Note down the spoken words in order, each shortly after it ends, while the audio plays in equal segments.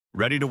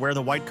Ready to wear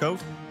the white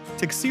coat?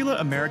 Texila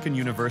American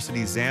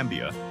University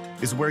Zambia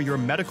is where your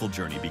medical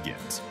journey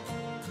begins.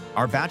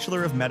 Our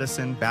Bachelor of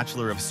Medicine,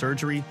 Bachelor of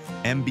Surgery,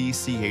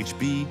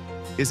 MBChB,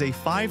 is a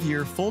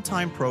 5-year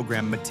full-time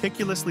program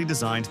meticulously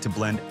designed to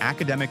blend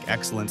academic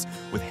excellence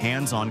with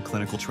hands-on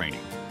clinical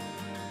training.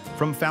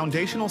 From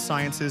foundational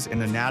sciences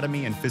in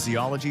anatomy and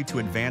physiology to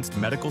advanced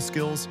medical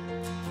skills,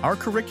 our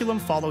curriculum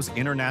follows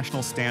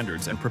international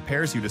standards and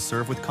prepares you to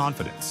serve with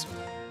confidence.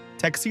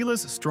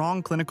 Texila's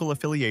strong clinical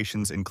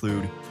affiliations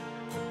include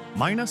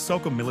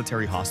MBChB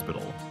Military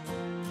Hospital,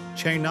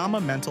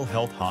 Chainama Mental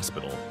Health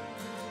Hospital,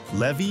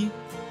 Levi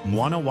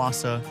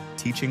Mwanawasa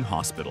Teaching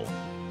Hospital,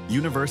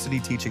 University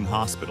Teaching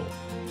Hospital.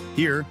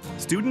 Here,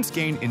 students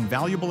gain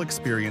invaluable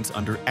experience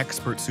under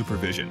expert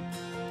supervision.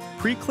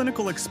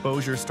 Preclinical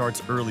exposure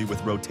starts early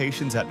with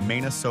rotations at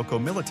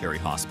MBChB Military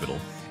Hospital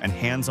and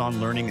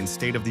hands-on learning in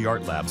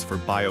state-of-the-art labs for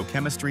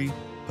biochemistry,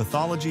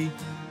 pathology,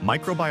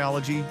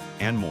 microbiology,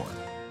 and more.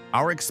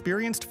 Our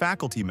experienced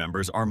faculty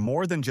members are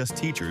more than just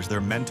teachers,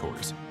 they're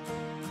mentors.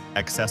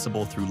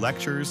 Accessible through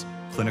lectures,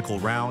 clinical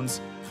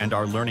rounds, and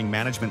our learning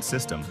management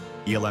system,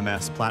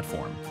 ELMS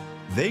platform,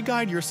 they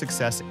guide your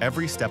success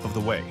every step of the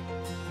way.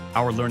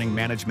 Our learning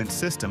management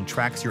system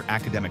tracks your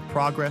academic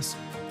progress,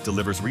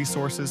 delivers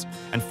resources,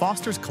 and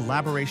fosters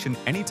collaboration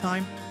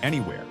anytime,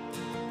 anywhere.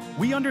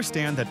 We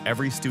understand that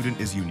every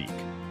student is unique.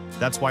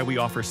 That's why we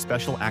offer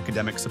special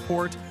academic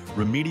support,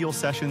 remedial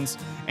sessions,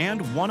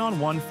 and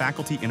one-on-one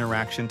faculty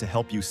interaction to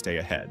help you stay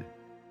ahead.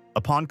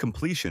 Upon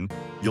completion,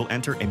 you'll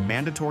enter a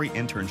mandatory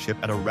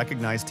internship at a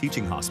recognized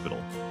teaching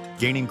hospital,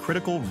 gaining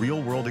critical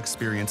real-world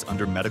experience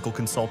under medical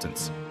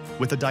consultants.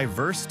 With a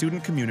diverse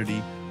student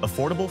community,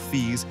 affordable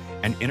fees,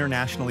 and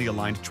internationally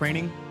aligned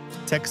training,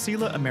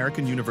 Texila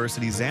American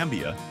University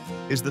Zambia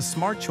is the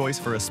smart choice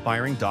for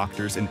aspiring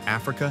doctors in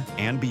Africa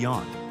and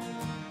beyond.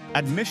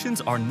 Admissions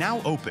are now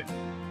open.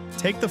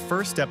 Take the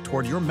first step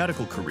toward your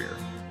medical career.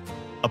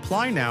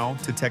 Apply now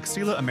to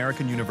Texila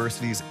American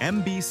University's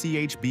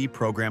MBChB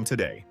program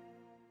today.